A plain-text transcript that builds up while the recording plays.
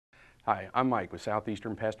Hi, I'm Mike with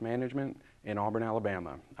Southeastern Pest Management in Auburn,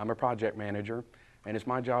 Alabama. I'm a project manager, and it's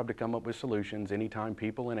my job to come up with solutions anytime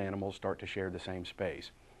people and animals start to share the same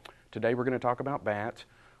space. Today we're going to talk about bats,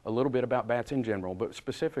 a little bit about bats in general, but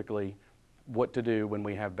specifically what to do when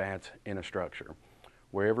we have bats in a structure.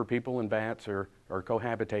 Wherever people and bats are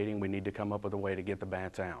cohabitating, we need to come up with a way to get the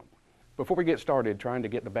bats out. Before we get started trying to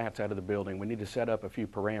get the bats out of the building, we need to set up a few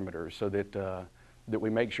parameters so that we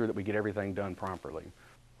make sure that we get everything done properly.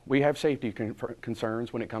 We have safety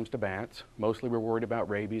concerns when it comes to bats. Mostly we're worried about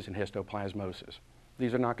rabies and histoplasmosis.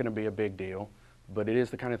 These are not going to be a big deal, but it is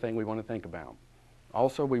the kind of thing we want to think about.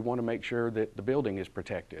 Also, we want to make sure that the building is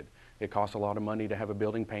protected. It costs a lot of money to have a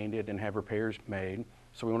building painted and have repairs made,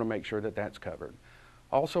 so we want to make sure that that's covered.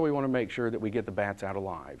 Also, we want to make sure that we get the bats out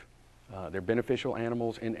alive. They're beneficial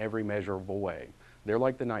animals in every measurable way. They're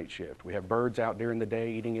like the night shift. We have birds out during the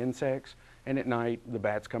day eating insects, and at night the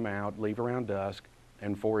bats come out, leave around dusk,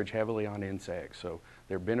 and forage heavily on insects. So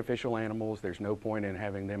they're beneficial animals. There's no point in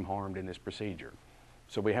having them harmed in this procedure.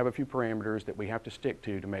 So we have a few parameters that we have to stick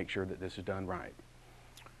to make sure that this is done right.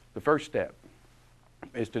 The first step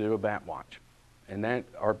is to do a bat watch. And that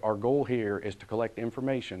our goal here is to collect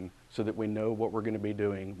information so that we know what we're going to be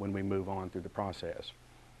doing when we move on through the process.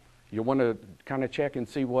 You'll want to kind of check and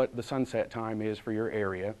see what the sunset time is for your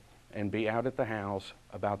area and be out at the house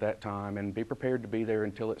about that time and be prepared to be there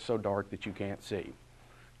until it's so dark that you can't see.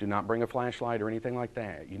 Do not bring a flashlight or anything like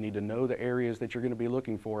that. You need to know the areas that you're going to be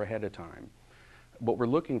looking for ahead of time. What we're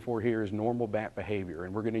looking for here is normal bat behavior,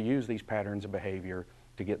 and we're going to use these patterns of behavior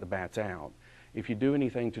to get the bats out. If you do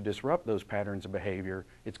anything to disrupt those patterns of behavior,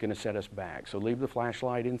 it's going to set us back. So leave the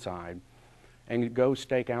flashlight inside and go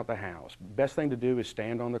stake out the house. Best thing to do is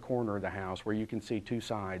stand on the corner of the house where you can see two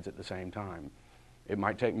sides at the same time. It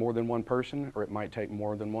might take more than one person, or it might take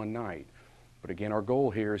more than one night. But again, our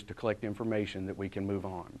goal here is to collect information that we can move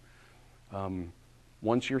on.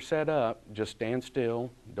 Once you're set up, just stand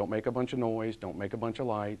still, don't make a bunch of noise, don't make a bunch of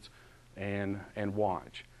lights, and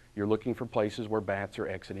watch. You're looking for places where bats are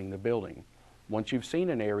exiting the building. Once you've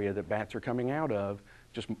seen an area that bats are coming out of,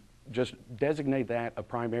 just designate that a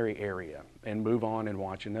primary area and move on and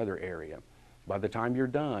watch another area. By the time you're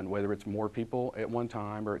done, whether it's more people at one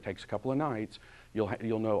time or it takes a couple of nights,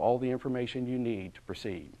 you'll know all the information you need to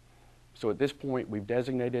proceed. So at this point, we've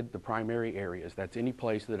designated the primary areas. That's any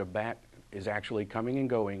place that a bat is actually coming and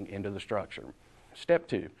going into the structure. Step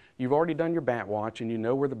 2, you've already done your bat watch and you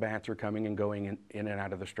know where the bats are coming and going in and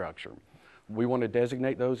out of the structure. We want to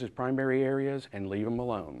designate those as primary areas and leave them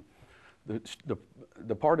alone.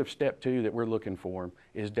 The part of step 2 that we're looking for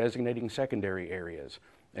is designating secondary areas.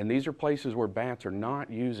 And these are places where bats are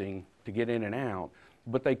not using to get in and out,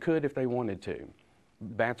 but they could if they wanted to.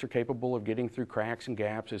 Bats are capable of getting through cracks and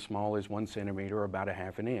gaps as small as 1 centimeter or about a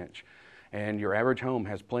 ½ an inch. And your average home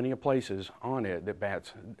has plenty of places on it that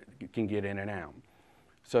bats can get in and out.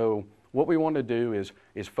 So what we want to do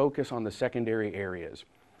is focus on the secondary areas.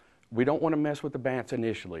 We don't want to mess with the bats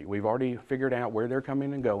initially. We've already figured out where they're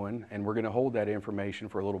coming and going, and we're going to hold that information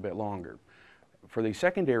for a little bit longer. For these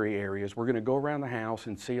secondary areas, we're going to go around the house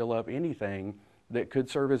and seal up anything that could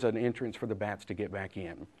serve as an entrance for the bats to get back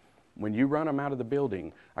in. When you run them out of the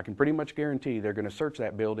building, I can pretty much guarantee they're going to search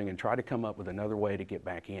that building and try to come up with another way to get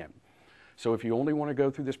back in. So if you only want to go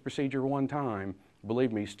through this procedure one time,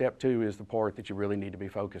 believe me, step 2 is the part that you really need to be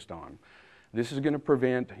focused on. This is going to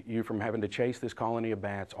prevent you from having to chase this colony of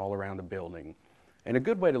bats all around the building. And a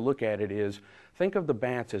good way to look at it is, think of the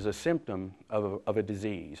bats as a symptom of a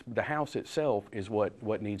disease. The house itself is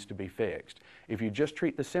what needs to be fixed. If you just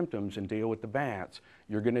treat the symptoms and deal with the bats,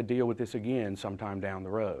 you're going to deal with this again sometime down the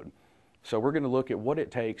road. So we're going to look at what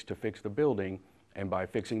it takes to fix the building, and by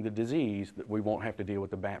fixing the disease, that we won't have to deal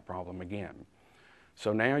with the bat problem again.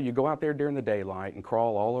 So now you go out there during the daylight and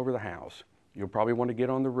crawl all over the house. You'll probably want to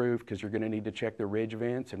get on the roof because you're going to need to check the ridge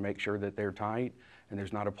vents and make sure that they're tight and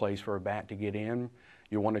there's not a place for a bat to get in.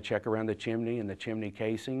 You'll want to check around the chimney and the chimney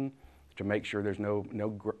casing to make sure there's no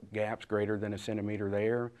gaps greater than 1 centimeter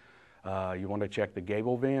there. You want to check the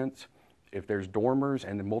gable vents. If there's dormers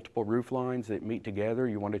and the multiple roof lines that meet together,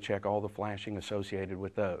 you want to check all the flashing associated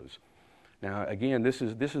with those. Now again, this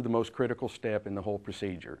is the most critical step in the whole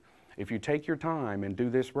procedure. If you take your time and do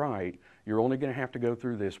this right, you're only going to have to go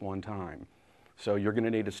through this one time. So you're going to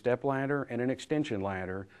need a step ladder and an extension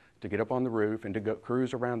ladder to get up on the roof and to go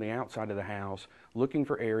cruise around the outside of the house looking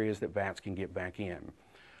for areas that bats can get back in.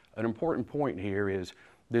 An important point here is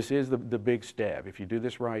this is the big step. If you do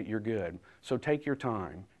this right, you're good. So take your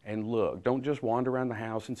time and look. Don't just wander around the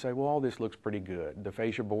house and say, well, all this looks pretty good. The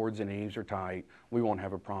fascia boards and eaves are tight. We won't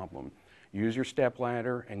have a problem. Use your step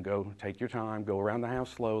ladder and go take your time, go around the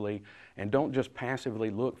house slowly, and don't just passively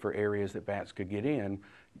look for areas that bats could get in.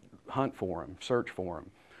 Hunt for them, search for them.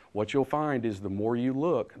 What you'll find is the more you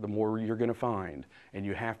look, the more you're going to find, and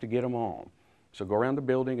you have to get them all. So go around the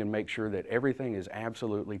building and make sure that everything is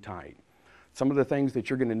absolutely tight. Some of the things that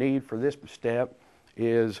you're going to need for this step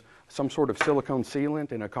is some sort of silicone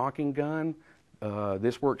sealant and a caulking gun.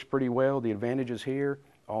 This works pretty well. The advantages here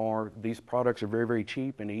are these products are very, very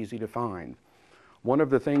cheap and easy to find. One of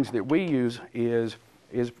the things that we use is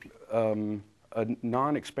a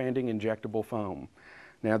non-expanding injectable foam.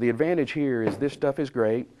 Now the advantage here is this stuff is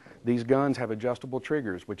great. These guns have adjustable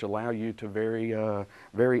triggers which allow you to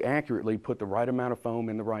very accurately put the right amount of foam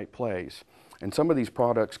in the right place. And some of these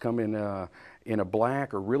products come in a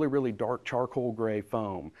black or really, really dark charcoal gray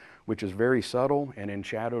foam, which is very subtle, and in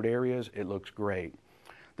shadowed areas it looks great.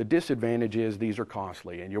 The disadvantage is these are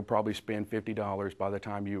costly, and you'll probably spend $50 by the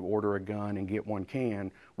time you order a gun and get one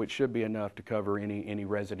can, which should be enough to cover any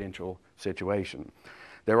residential situation.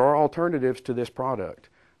 There are alternatives to this product.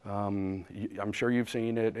 I'm sure you've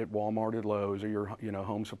seen it at Walmart, at Lowe's, or your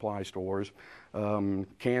home supply stores,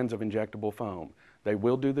 cans of injectable foam. They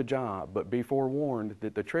will do the job, but be forewarned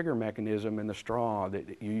that the trigger mechanism and the straw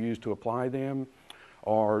that you use to apply them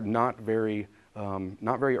are not very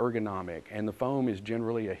ergonomic, and the foam is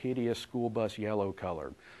generally a hideous school bus yellow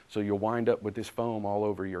color. So you'll wind up with this foam all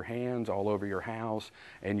over your hands, all over your house,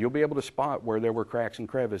 and you'll be able to spot where there were cracks and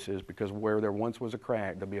crevices, because where there once was a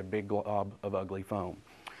crack, there'll be a big glob of ugly foam.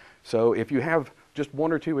 So if you have just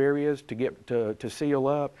one or two areas to get to seal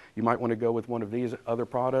up, you might want to go with one of these other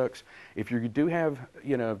products. If you do have,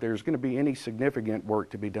 if there's going to be any significant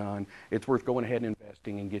work to be done, it's worth going ahead and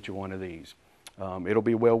investing and get you one of these. It'll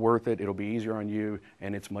be well worth it. It'll be easier on you,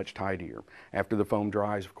 and it's much tidier. After the foam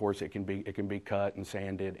dries, of course, it can be cut and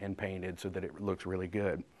sanded and painted so that it looks really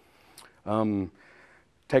good.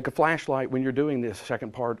 Take a flashlight when you're doing this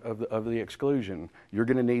second part of the exclusion. You're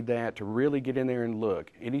going to need that to really get in there and look.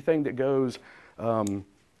 Anything that goes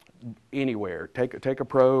anywhere, take a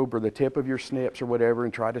probe or the tip of your snips or whatever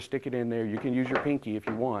and try to stick it in there. You can use your pinky if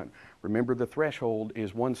you want. Remember, the threshold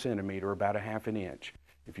is 1 centimeter, about 1/2 inch.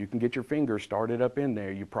 If you can get your finger started up in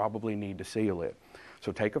there, you probably need to seal it.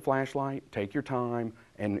 So take a flashlight, take your time,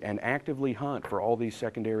 and actively hunt for all these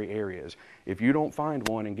secondary areas. If you don't find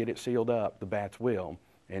one and get it sealed up, the bats will,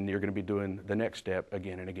 and you're going to be doing the next step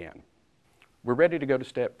again and again. We're ready to go to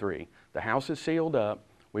step 3. The house is sealed up.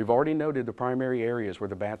 We've already noted the primary areas where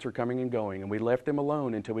the bats are coming and going, and we left them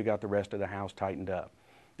alone until we got the rest of the house tightened up.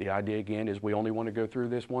 The idea again is we only want to go through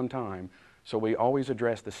this one time, so we always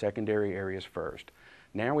address the secondary areas first.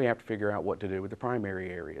 Now we have to figure out what to do with the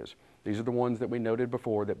primary areas. These are the ones that we noted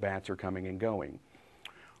before that bats are coming and going.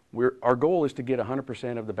 Our goal is to get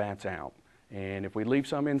 100% of the bats out. And if we leave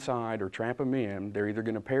some inside or trap them in, they're either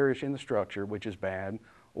going to perish in the structure, which is bad,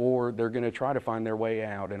 or they're going to try to find their way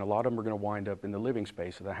out, and a lot of them are going to wind up in the living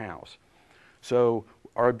space of the house. So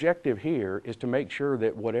our objective here is to make sure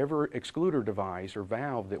that whatever excluder device or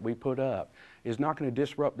valve that we put up is not going to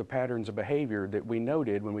disrupt the patterns of behavior that we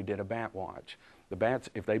noted when we did a bat watch. The bats,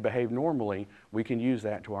 if they behave normally, we can use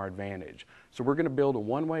that to our advantage. So we're going to build a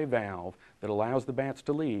one-way valve that allows the bats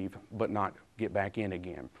to leave but not get back in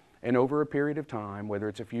again. And over a period of time, whether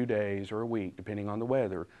it's a few days or a week, depending on the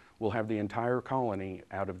weather, we'll have the entire colony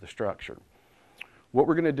out of the structure. What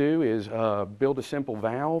we're going to do is build a simple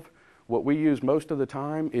valve. What we use most of the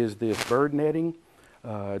time is this bird netting.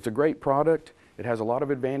 It's a great product. It has a lot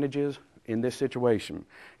of advantages in this situation.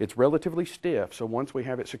 It's relatively stiff, so once we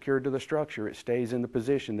have it secured to the structure, it stays in the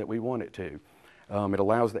position that we want it to. It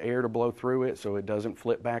allows the air to blow through it so it doesn't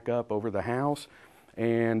flip back up over the house,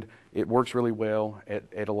 and it works really well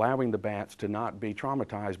at allowing the bats to not be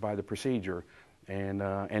traumatized by the procedure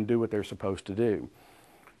and do what they're supposed to do.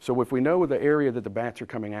 So if we know the area that the bats are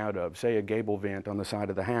coming out of, say a gable vent on the side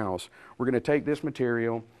of the house, we're going to take this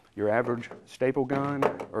material, your average staple gun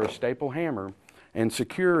or a staple hammer, and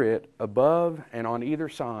secure it above and on either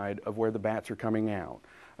side of where the bats are coming out.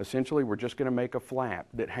 Essentially, we're just going to make a flap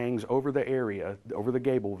that hangs over the area, over the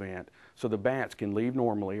gable vent, so the bats can leave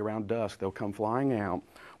normally. Around dusk, they'll come flying out.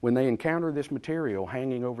 When they encounter this material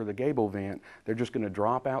hanging over the gable vent, they're just going to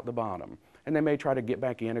drop out the bottom. And they may try to get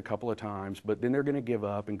back in a couple of times, but then they're going to give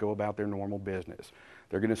up and go about their normal business.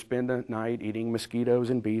 They're going to spend the night eating mosquitoes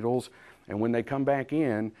and beetles, and when they come back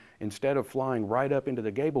in, instead of flying right up into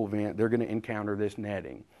the gable vent, they're going to encounter this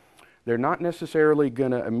netting. They're not necessarily going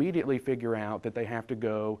to immediately figure out that they have to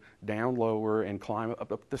go down lower and climb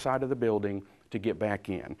up the side of the building to get back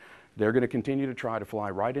in. They're going to continue to try to fly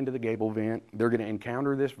right into the gable vent. They're going to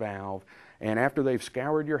encounter this valve, and after they've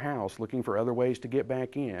scoured your house looking for other ways to get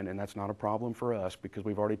back in, and that's not a problem for us because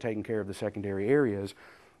we've already taken care of the secondary areas,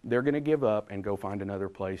 they're going to give up and go find another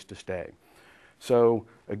place to stay. So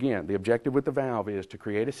again, the objective with the valve is to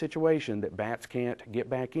create a situation that bats can't get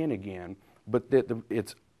back in again, but that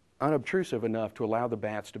it's unobtrusive enough to allow the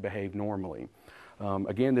bats to behave normally.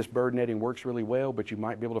 Again, this bird netting works really well, but you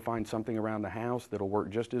might be able to find something around the house that'll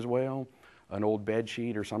work just as well. An old bed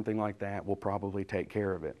sheet or something like that will probably take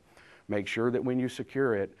care of it. Make sure that when you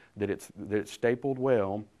secure it, that it's stapled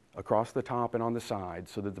well across the top and on the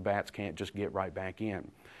sides so that the bats can't just get right back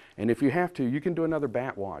in. And if you have to, you can do another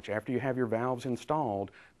bat watch. After you have your valves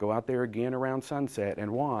installed, go out there again around sunset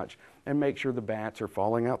and watch and make sure the bats are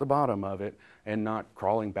falling out the bottom of it and not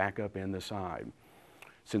crawling back up in the side.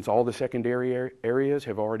 Since all the secondary areas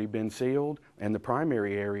have already been sealed and the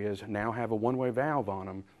primary areas now have a one-way valve on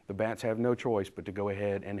them, the bats have no choice but to go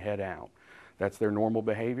ahead and head out. That's their normal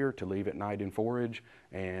behavior, to leave at night and forage,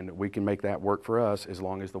 and we can make that work for us as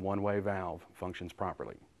long as the one-way valve functions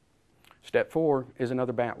properly. Step 4 is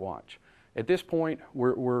another bat watch. At this point,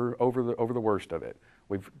 we're over the worst of it.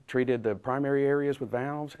 We've treated the primary areas with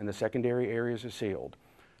valves and the secondary areas are sealed.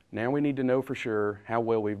 Now we need to know for sure how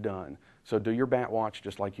well we've done. So do your bat watch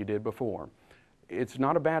just like you did before. It's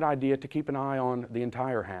not a bad idea to keep an eye on the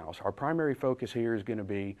entire house. Our primary focus here is going to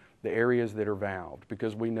be the areas that are valved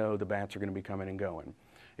because we know the bats are going to be coming and going.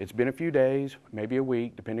 It's been a few days, maybe a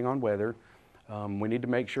week, depending on weather. We need to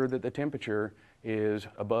make sure that the temperature is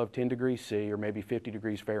above 10 degrees C or maybe 50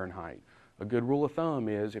 degrees Fahrenheit. A good rule of thumb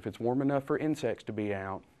is if it's warm enough for insects to be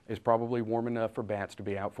out, it's probably warm enough for bats to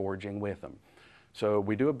be out foraging with them. So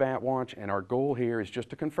we do a bat watch, and our goal here is just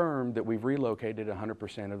to confirm that we've relocated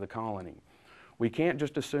 100% of the colony. We can't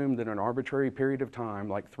just assume that an arbitrary period of time,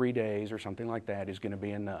 like 3 days or something like that, is going to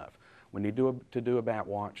be enough. We need to do a bat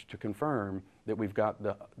watch to confirm that we've got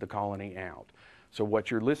the colony out. So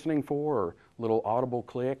what you're listening for are little audible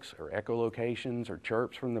clicks or echolocations or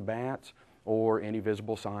chirps from the bats or any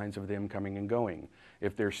visible signs of them coming and going.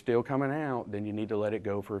 If they're still coming out, then you need to let it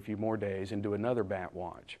go for a few more days and do another bat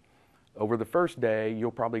watch. Over the first day,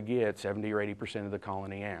 you'll probably get 70 or 80% of the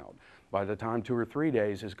colony out. By the time 2 or 3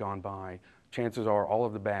 days has gone by, chances are all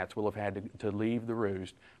of the bats will have had to leave the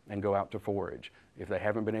roost and go out to forage. If they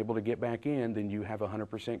haven't been able to get back in, then you have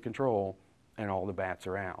 100% control and all the bats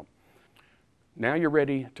are out. Now you're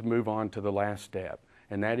ready to move on to the last step,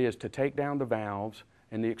 and that is to take down the valves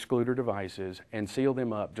and the excluder devices and seal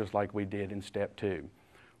them up just like we did in step 2.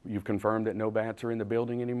 You've confirmed that no bats are in the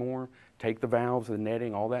building anymore. Take the valves, the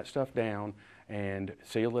netting, all that stuff down and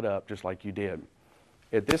seal it up just like you did.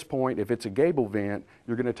 At this point, if it's a gable vent,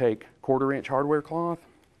 you're going to take 1/4-inch hardware cloth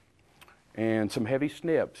and some heavy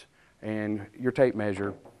snips and your tape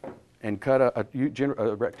measure and cut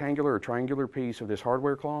a rectangular or triangular piece of this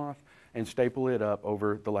hardware cloth and staple it up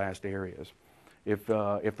over the last areas. If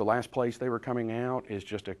the last place they were coming out is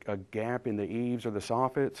just a gap in the eaves or the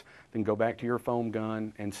soffits, then go back to your foam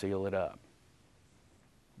gun and seal it up.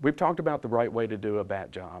 We've talked about the right way to do a bat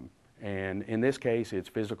job, and in this case it's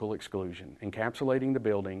physical exclusion, encapsulating the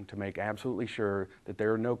building to make absolutely sure that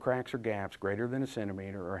there are no cracks or gaps greater than 1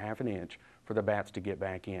 centimeter or 1/2 inch for the bats to get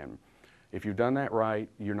back in. If you've done that right,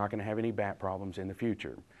 you're not going to have any bat problems in the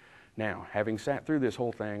future. Now, having sat through this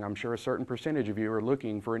whole thing, I'm sure a certain percentage of you are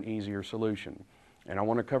looking for an easier solution, and I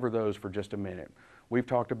want to cover those for just a minute. We've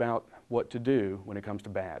talked about what to do when it comes to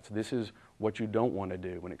bats. This is what you don't want to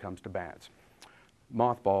do when it comes to bats.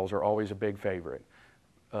 Mothballs are always a big favorite.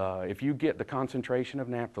 If you get the concentration of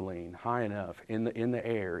naphthalene high enough in the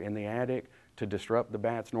air, in the attic, to disrupt the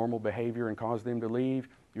bat's normal behavior and cause them to leave,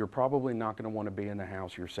 you're probably not going to want to be in the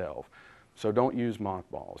house yourself. So don't use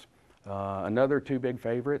mothballs. Another 2 big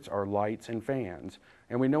favorites are lights and fans.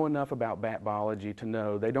 And we know enough about bat biology to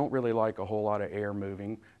know they don't really like a whole lot of air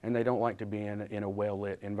moving, and they don't like to be in a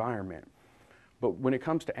well-lit environment. But when it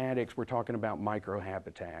comes to attics, we're talking about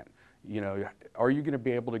microhabitat. You know, are you going to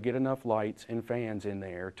be able to get enough lights and fans in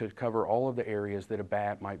there to cover all of the areas that a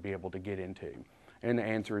bat might be able to get into? And the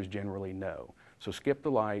answer is generally no. So skip the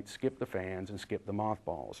lights, skip the fans, and skip the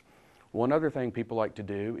mothballs. One other thing people like to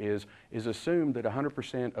do is assume that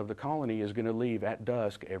 100% of the colony is going to leave at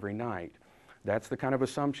dusk every night. That's the kind of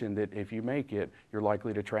assumption that if you make it, you're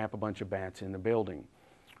likely to trap a bunch of bats in the building.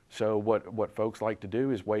 So what folks like to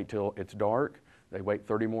do is wait till it's dark. They wait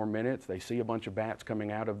 30 more minutes. They see a bunch of bats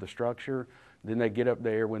coming out of the structure. Then they get up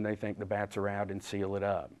there when they think the bats are out and seal it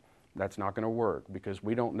up. That's not going to work because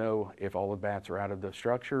we don't know if all the bats are out of the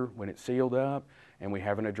structure when it's sealed up, and we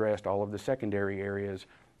haven't addressed all of the secondary areas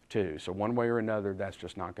too. So one way or another, that's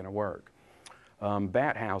just not going to work.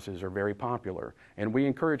 Bat houses are very popular, and we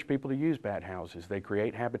encourage people to use bat houses. They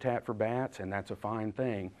create habitat for bats, and that's a fine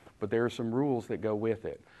thing, but there are some rules that go with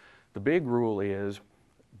it. The big rule is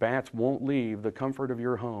bats won't leave the comfort of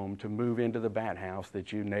your home to move into the bat house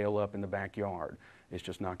that you nail up in the backyard. It's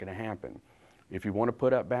just not going to happen. If you want to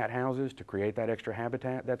put up bat houses to create that extra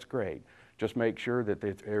habitat, that's great. Just make sure that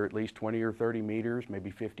they're at least 20 or 30 meters, maybe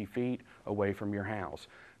 50 feet away from your house.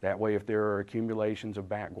 That way, if there are accumulations of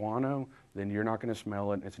bat guano, then you're not going to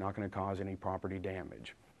smell it and it's not going to cause any property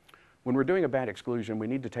damage. When we're doing a bat exclusion, we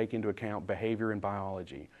need to take into account behavior and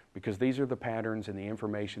biology, because these are the patterns and the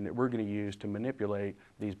information that we're going to use to manipulate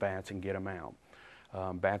these bats and get them out.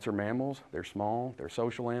 Bats are mammals, they're small, they're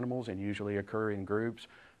social animals, and usually occur in groups.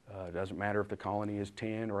 It doesn't matter if the colony is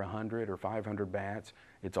 10 or 100 or 500 bats,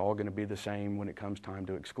 it's all going to be the same when it comes time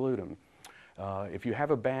to exclude them. If you have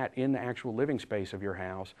a bat in the actual living space of your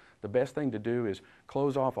house, the best thing to do is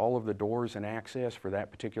close off all of the doors and access for that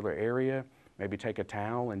particular area. Maybe take a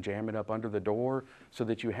towel and jam it up under the door so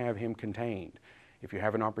that you have him contained. If you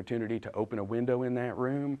have an opportunity to open a window in that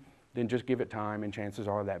room, then just give it time and chances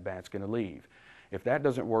are that bat's going to leave. If that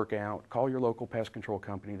doesn't work out, call your local pest control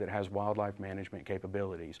company that has wildlife management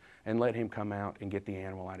capabilities and let him come out and get the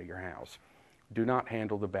animal out of your house. Do not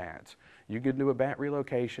handle the bats. You could do a bat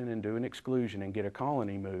relocation and do an exclusion and get a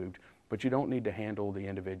colony moved, but you don't need to handle the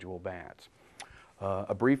individual bats.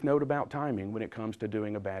 A brief note about timing when it comes to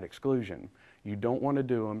doing a bat exclusion. You don't want to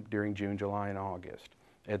do them during June, July, and August.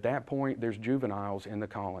 At that point, there's juveniles in the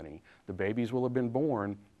colony. The babies will have been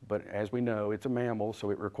born, but as we know, it's a mammal,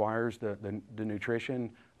 so it requires the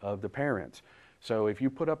nutrition of the parents. So if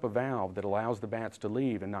you put up a valve that allows the bats to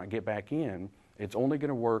leave and not get back in, it's only going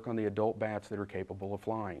to work on the adult bats that are capable of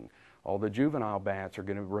flying. All the juvenile bats are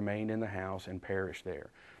going to remain in the house and perish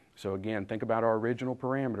there. So again, think about our original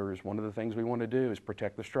parameters. One of the things we want to do is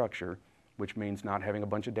protect the structure, which means not having a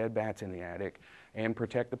bunch of dead bats in the attic, and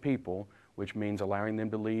protect the people, which means allowing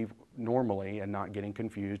them to leave normally and not getting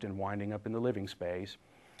confused and winding up in the living space,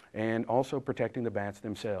 and also protecting the bats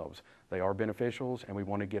themselves. They are beneficials, and we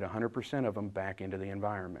want to get 100% of them back into the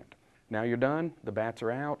environment. Now you're done, the bats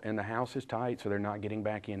are out, and the house is tight, so they're not getting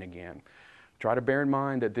back in again. Try to bear in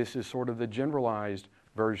mind that this is sort of the generalized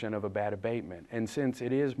version of a bat abatement, and since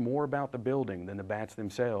it is more about the building than the bats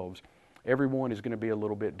themselves, everyone is going to be a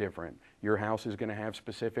little bit different. Your house is going to have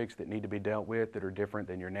specifics that need to be dealt with that are different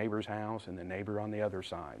than your neighbor's house and the neighbor on the other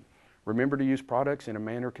side. Remember to use products in a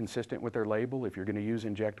manner consistent with their label. If you're going to use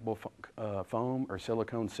injectable foam or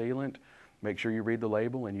silicone sealant, make sure you read the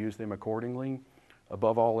label and use them accordingly.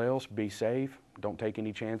 Above all else, be safe. Don't take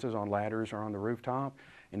any chances on ladders or on the rooftop.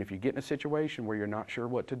 And if you get in a situation where you're not sure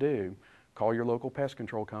what to do, call your local pest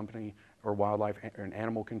control company or wildlife and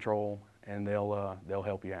animal control, and they'll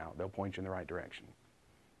help you out. They'll point you in the right direction.